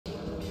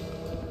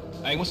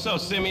Hey, what's up,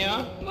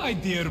 Simeon? My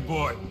dear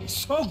boy,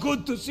 so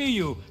good to see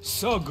you.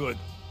 So good.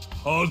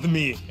 Hold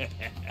me.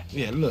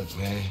 Yeah, look,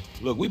 man.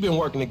 Look, we've been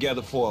working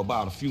together for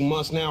about a few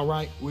months now,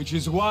 right? Which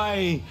is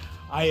why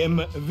I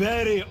am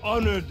very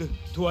honored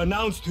to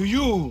announce to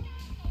you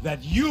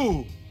that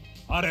you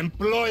are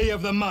Employee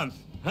of the Month,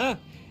 huh?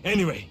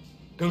 Anyway,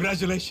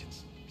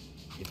 congratulations.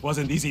 It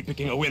wasn't easy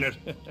picking a winner.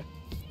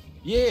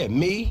 Yeah,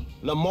 me,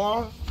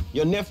 Lamar,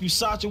 your nephew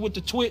Sacha with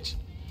the Twitch.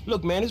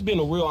 Look, man, it's been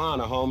a real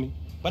honor, homie.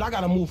 But I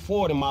gotta move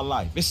forward in my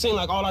life. It seems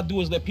like all I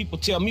do is let people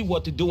tell me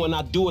what to do and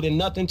I do it and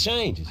nothing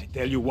changes. I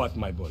tell you what,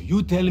 my boy,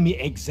 you tell me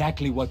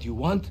exactly what you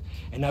want,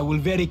 and I will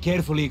very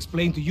carefully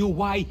explain to you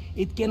why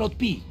it cannot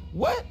be.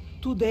 What?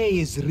 Today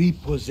is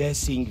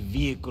repossessing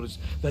vehicles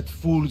that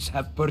fools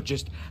have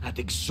purchased at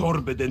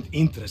exorbitant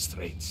interest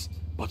rates.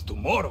 But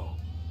tomorrow,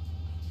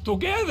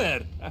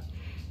 together,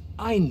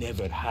 I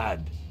never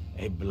had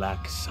a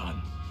black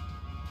son.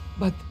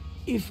 But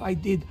if I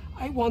did,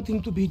 I want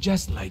him to be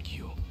just like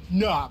you.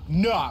 Knock,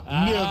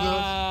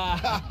 nigga.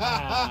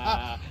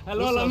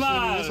 Hello,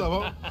 Lamar. What's up,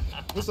 homie?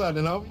 What's up,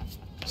 then, homie?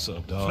 What's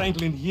up, dog?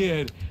 Franklin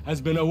here has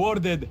been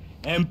awarded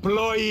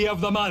Employee of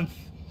the Month.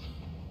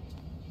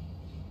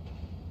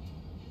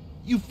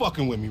 You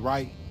fucking with me,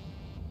 right?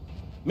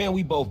 Man,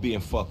 we both being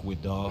fucked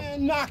with, dog.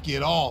 Man, knock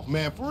it off,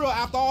 man. For real,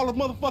 after all the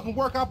motherfucking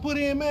work I put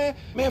in, man.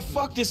 Man,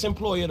 fuck this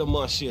Employee of the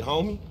Month shit,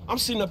 homie. I'm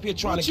sitting up here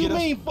trying What to get you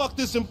us... mean, fuck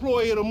this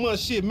Employee of the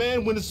Month shit,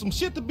 man? When there's some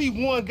shit to be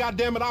won,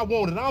 goddammit, I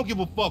want it. I don't give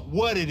a fuck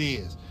what it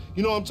is.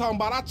 You know what I'm talking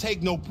about? I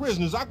take no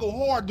prisoners. I go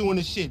hard doing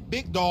this shit.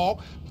 Big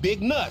dog,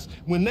 big nuts.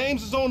 When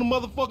names is on the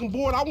motherfucking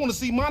board, I want to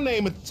see my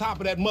name at the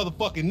top of that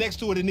motherfucking next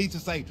to it. It needs to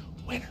say,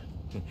 winner.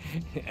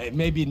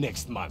 Maybe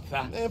next month,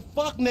 huh? Man,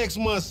 fuck next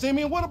month,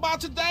 Simeon. What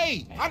about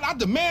today? I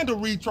demand a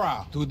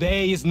retrial.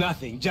 Today is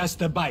nothing, just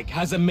a bike.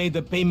 Hasn't made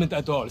a payment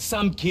at all.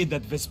 Some kid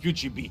at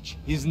Vespucci Beach.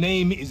 His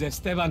name is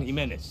Esteban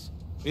Jimenez.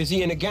 Is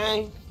he in the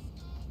gang?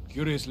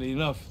 Curiously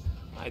enough,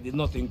 I did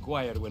not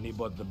inquire when he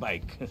bought the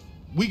bike.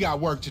 We got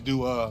work to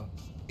do,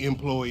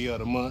 Employee of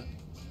the Month.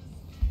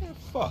 Man,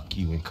 fuck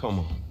you and come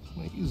on.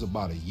 Man, you's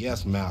about a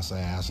yes-mouse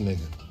ass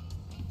nigga.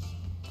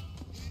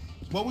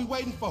 What we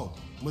waiting for?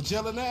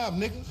 Magellan Ave,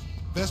 nigga.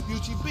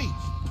 Vespucci Beach.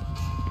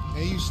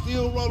 And you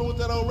still rolling with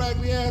that old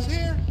raggedy ass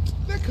hair?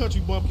 That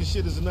country bumpkin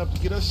shit is enough to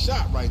get us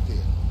shot right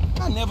there.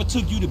 I never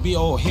took you to be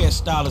old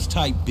hairstylist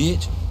type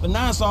bitch, but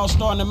now it's all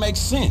starting to make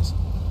sense.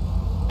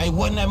 Hey,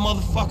 wasn't that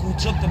motherfucker who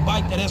took the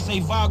bike, that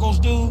S.A. Vagos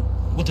dude?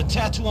 With the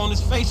tattoo on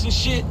his face and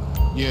shit?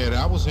 Yeah,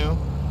 that was him.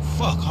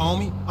 Fuck,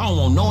 homie. I don't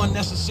want no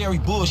unnecessary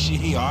bullshit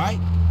here, all right?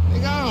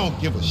 Nigga, I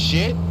don't give a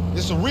shit.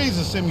 It's a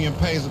reason Simeon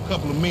pays a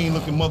couple of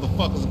mean-looking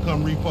motherfuckers to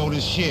come repo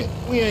this shit.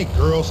 We ain't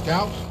Girl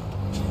Scouts.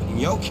 In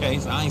your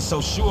case, I ain't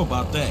so sure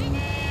about that.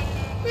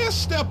 Man,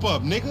 step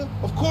up, nigga.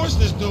 Of course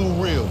this dude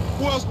real.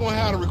 Who else gonna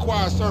have the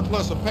required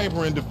surplus of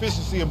paper and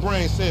deficiency of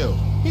brain cells?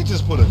 He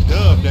just put a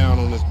dub down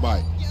on this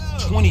bike.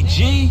 20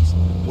 G's?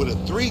 With a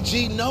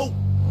 3G note?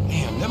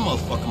 Damn, that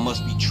motherfucker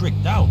must be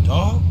tricked out,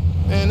 dog.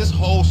 Man, this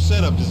whole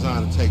setup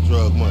designed to take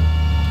drug money.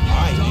 All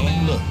right,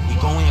 man, look, we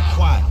go in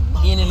quiet.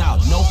 In and out,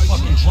 no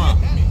fucking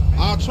drama.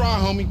 I'll try,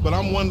 homie, but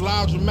I'm one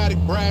loud, dramatic,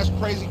 brass,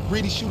 crazy,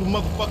 greedy, shoot a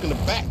motherfucker in the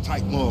back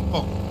type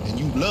motherfucker. And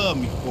you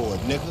love me for it,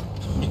 nigga.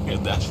 Yeah,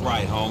 that's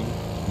right, homie.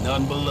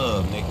 Nothing but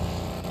love, nigga.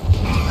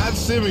 That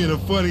Simeon a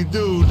funny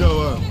dude,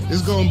 though.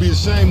 It's gonna be a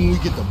shame when we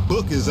get to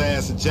book his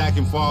ass and jack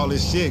him for all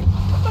this shit.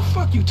 What the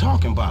fuck you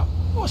talking about?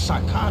 You a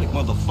psychotic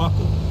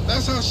motherfucker.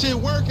 That's how shit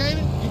work, ain't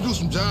it? You do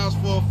some jobs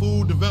for a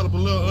fool, develop a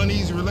little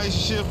uneasy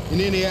relationship, and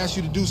then they ask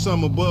you to do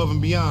something above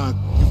and beyond.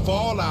 You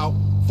fall out,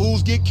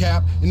 fools get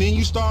capped, and then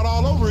you start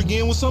all over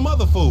again with some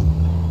other fool.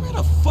 Where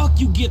the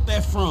fuck you get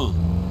that from?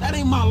 That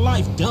ain't my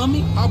life,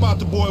 dummy. How about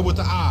the boy with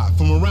the eye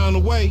from around the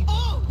way?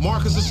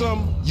 Marcus or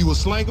something? You was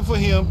slanking for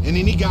him, and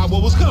then he got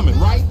what was coming,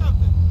 right?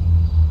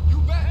 You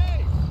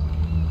behave.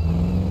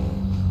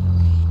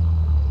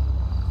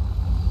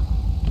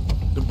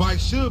 The bike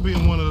should be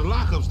in one of the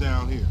lockups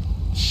down here.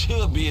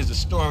 Should be is the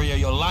story of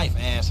your life,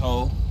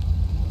 asshole.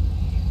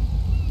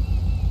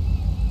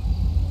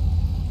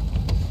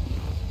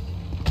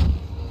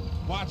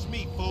 Watch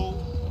me, fool.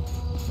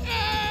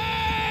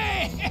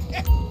 Hey!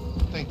 I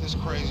think this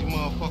crazy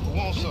motherfucker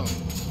wants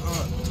something.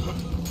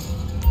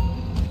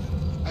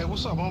 Hey,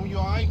 what's up, homie? You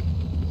all right?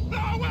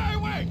 No,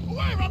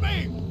 wait from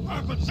me!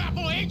 Urban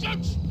sample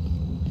agents!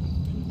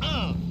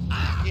 Yeah,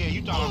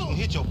 you thought I was gonna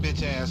hit your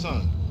bitch ass,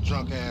 huh?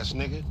 Drunk ass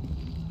nigga.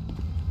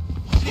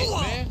 Shit,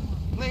 man.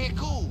 Play it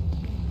cool.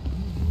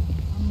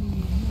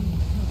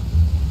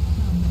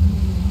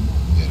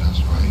 Yeah,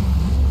 that's right.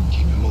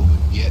 Keep it moving,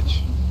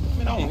 bitch.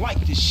 Man, I don't like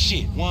this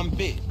shit one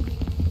bit.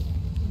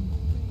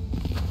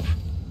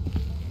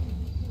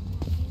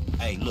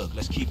 Hey, look,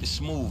 let's keep it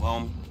smooth,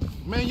 homie.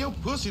 Man, your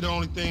pussy the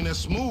only thing that's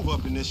smooth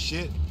up in this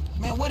shit.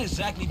 Man, what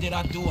exactly did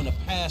I do in a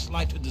past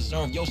life to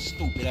deserve your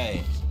stupid ass?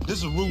 This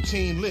is a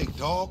routine lick,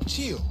 dog.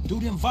 Chill. Do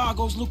them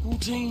Vagos look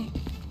routine?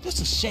 This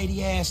is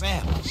shady-ass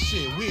alley.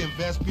 Shit, we in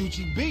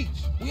Vespucci Beach.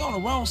 We on the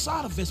wrong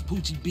side of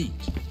Vespucci Beach.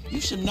 You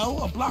should know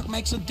a block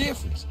makes a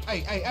difference.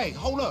 Hey,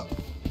 hold up.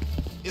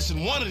 It's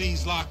in one of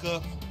these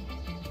lockups.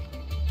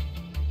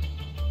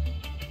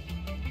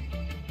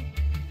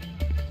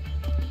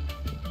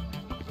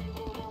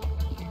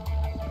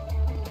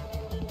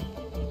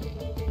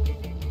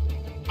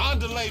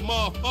 Underlay,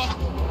 motherfucker.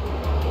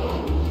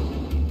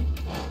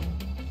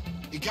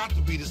 It got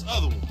to be this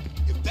other one.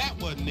 If that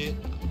wasn't it.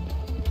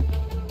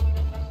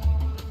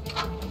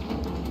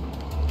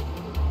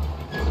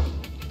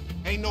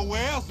 Ain't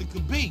nowhere else it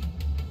could be.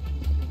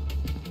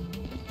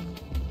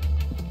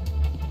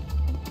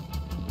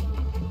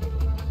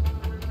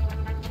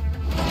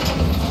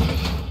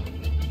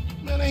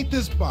 Man, ain't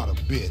this about a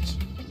bitch?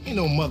 Ain't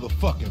no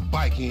motherfucking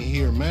bike in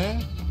here,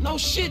 man. No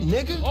shit,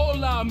 nigga.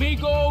 Hola,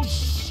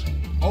 amigos.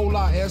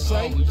 Hola,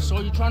 S.A. Oh, we saw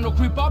you trying to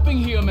creep up in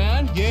here,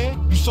 man. Yeah?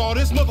 You saw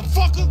this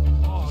motherfucker?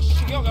 Oh,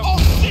 shit. Oh,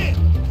 shit!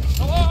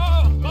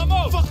 Oh, come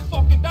on.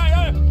 Fucking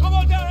down. Come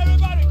on down,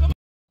 everybody. Come on.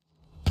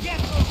 Get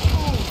those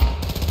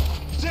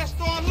fools! Just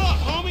on luck,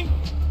 homie.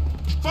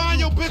 Find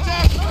your bitch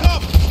ass and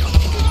cover.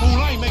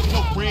 Fool, I ain't making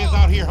no friends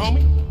out here,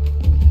 homie.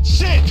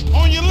 Shit!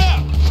 On your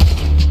left!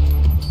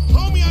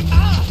 Homie,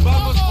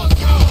 Vamos for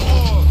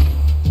cowboy!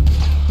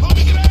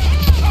 Homie, get out!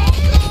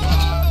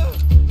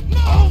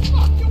 No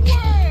fucking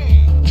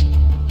way!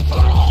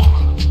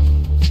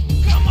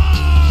 Come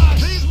on!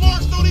 These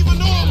marks don't even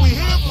know what we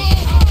here for!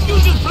 You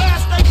just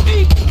blast they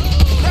people.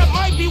 That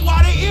might be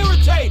why they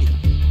irritated.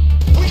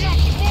 We got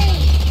the move!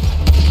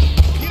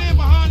 Get in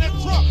behind that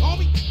truck,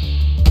 homie!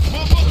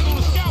 Motherfuckers on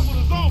the scaffold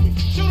is on me!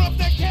 Shoot up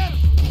that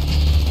canister!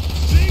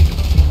 See?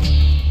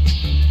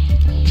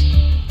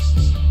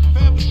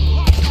 Family for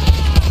life!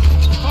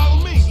 Follow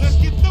me, let's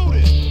get through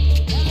this!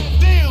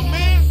 Damn,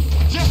 man!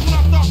 Just when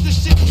I thought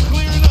this shit was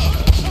clearing up!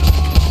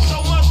 So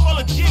much for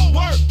legit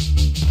work.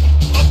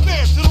 Up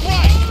there, to the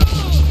right!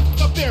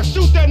 Up there,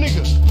 shoot that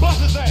nigga!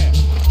 Bust his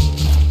ass!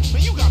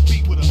 Man, you got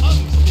beat with an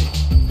ugly stick!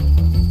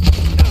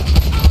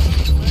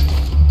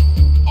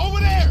 Over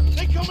there!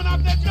 They coming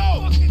out that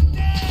door! Fucking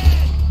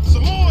dead!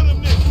 Some more of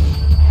them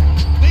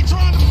niggas! They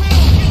trying to build,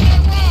 get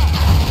that ride!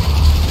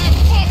 Man,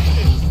 fuck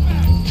this!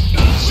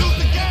 Shoot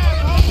the gas,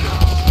 homie!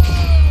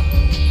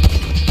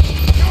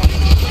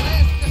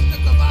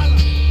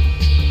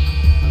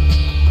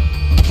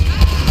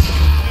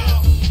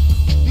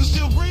 You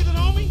still breathing,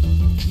 homie?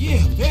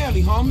 Yeah,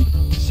 barely, homie.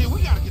 Shit,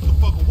 we gotta get the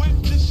fuck away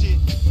from this shit.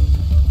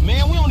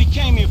 Man, we only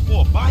came here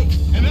for a bite.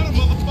 And that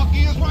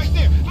motherfucker is right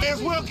there. May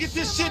as well get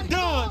this shit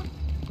done.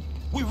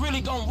 We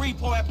really gonna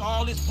repo after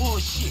all this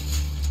bullshit.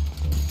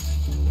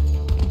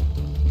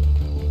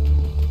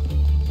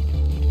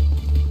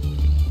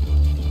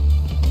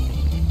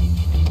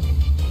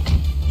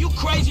 You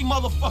crazy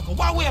motherfucker.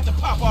 Why we have to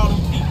pop all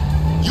them people?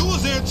 You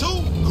was there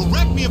too.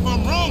 Correct me if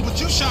I'm wrong, but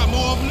you shot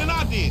more of them than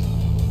I did.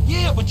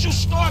 Yeah, but you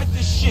started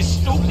this shit,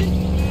 stupid.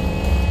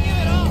 Give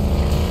it up.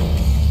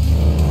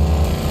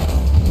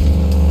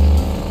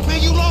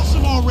 Man, you lost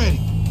him already.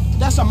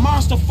 That's a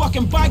monster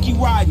fucking bike you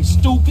riding,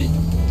 stupid.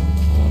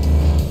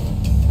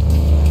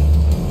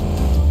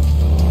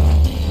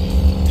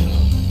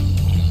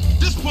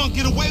 This punk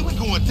get away, we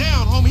going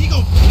down, homie. He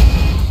gon'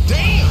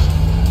 damn.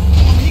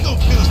 Homie, he gon'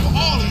 pit us for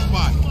all these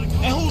bodies.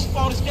 And whose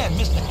fault is that,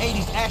 Mr.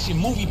 80s action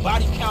movie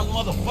body count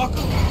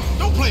motherfucker?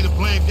 Don't play the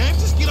blame game.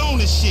 Just get on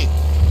this shit.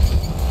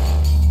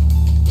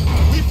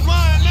 We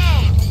flying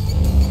now.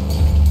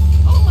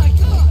 Oh my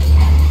God!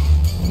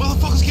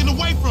 Motherfuckers getting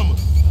away from us.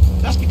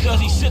 That's because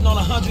he's sitting on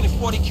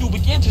 140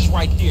 cubic inches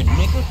right there,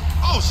 nigga.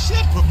 Oh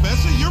shit,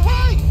 Professor, you're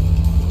right.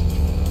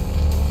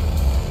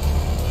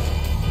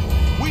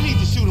 We need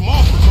to shoot him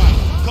off the bike.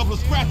 A couple of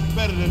scratches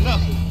better than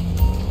nothing.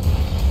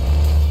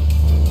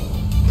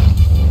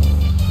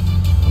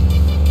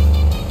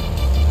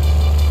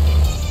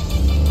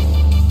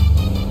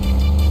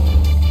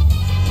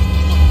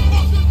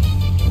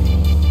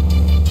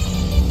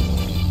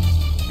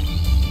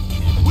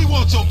 We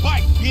want your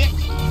bike, bitch.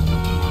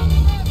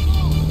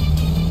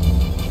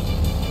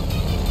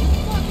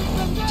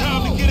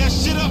 Time to get that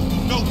shit up,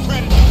 no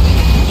credit.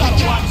 You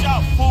gotta watch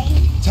out, fool.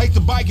 Take the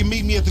bike and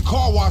meet me at the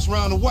car wash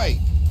round the way.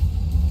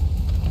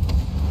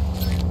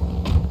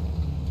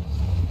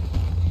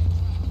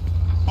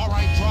 All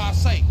right, drive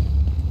safe.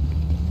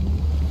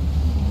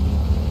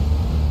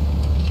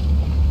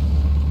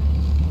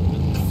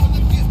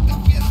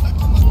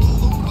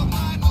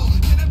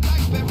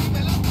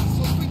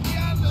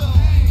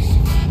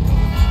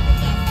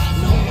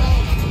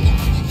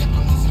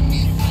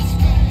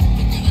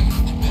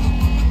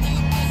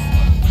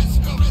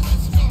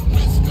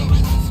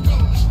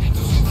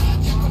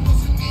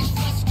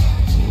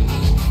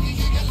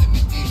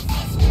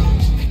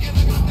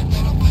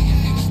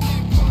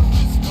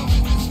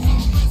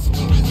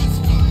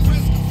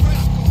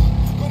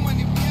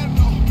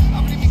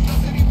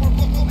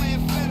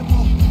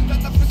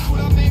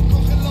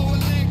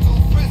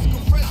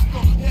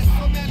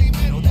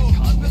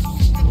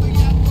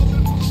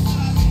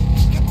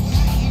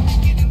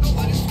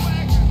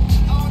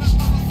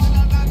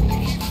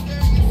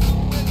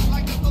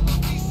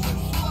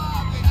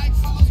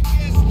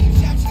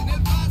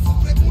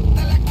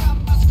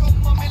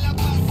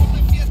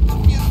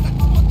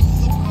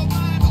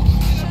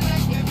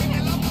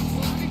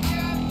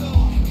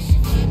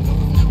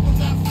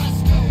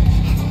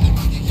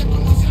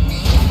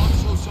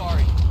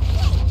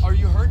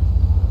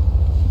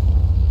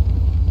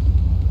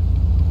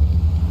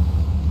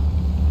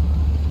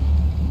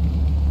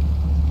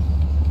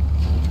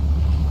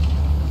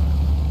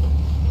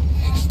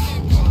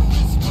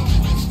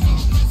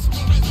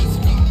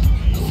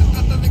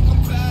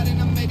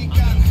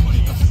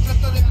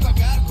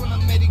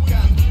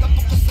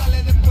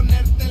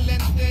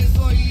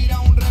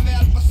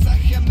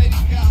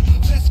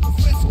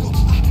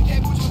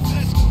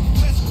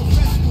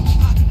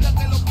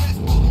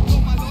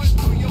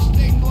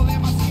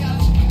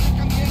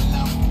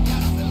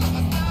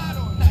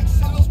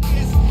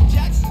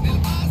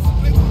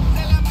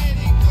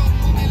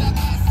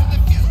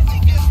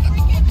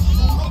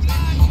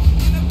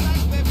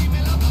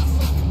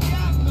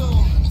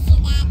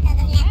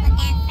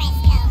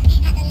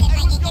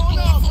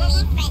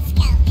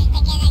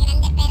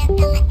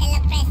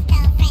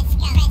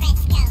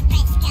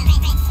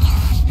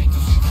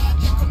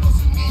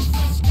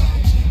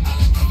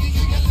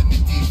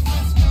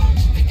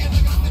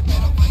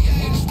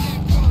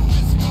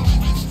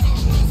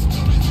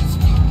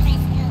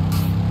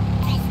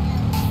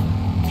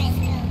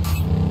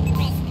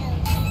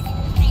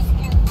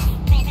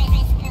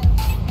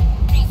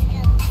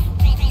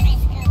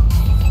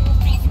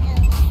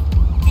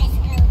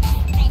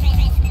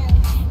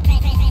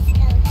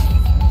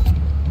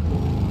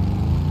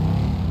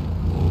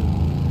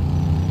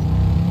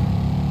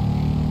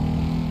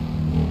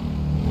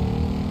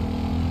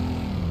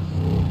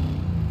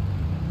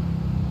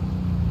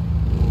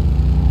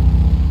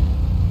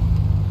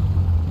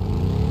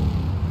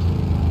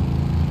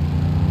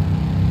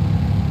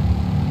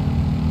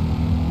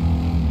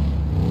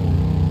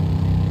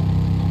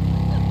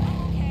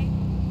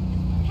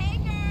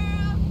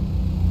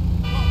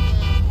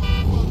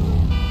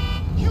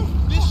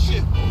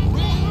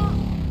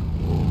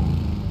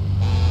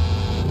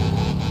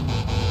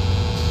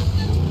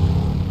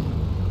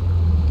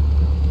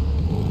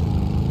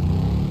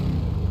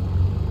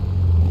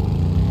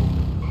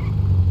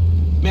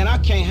 Man, I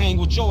can't hang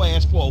with your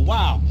ass for a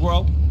while,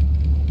 bro.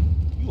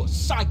 You a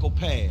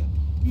psychopath.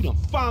 You done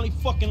finally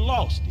fucking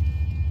lost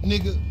it.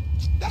 Nigga,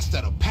 that's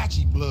that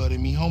Apache blood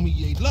in me, homie.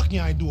 You ain't lucky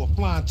I ain't do a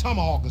flying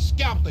tomahawk and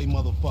scalp they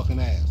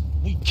motherfucking ass.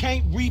 We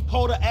can't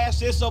repo the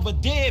assets of a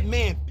dead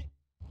man.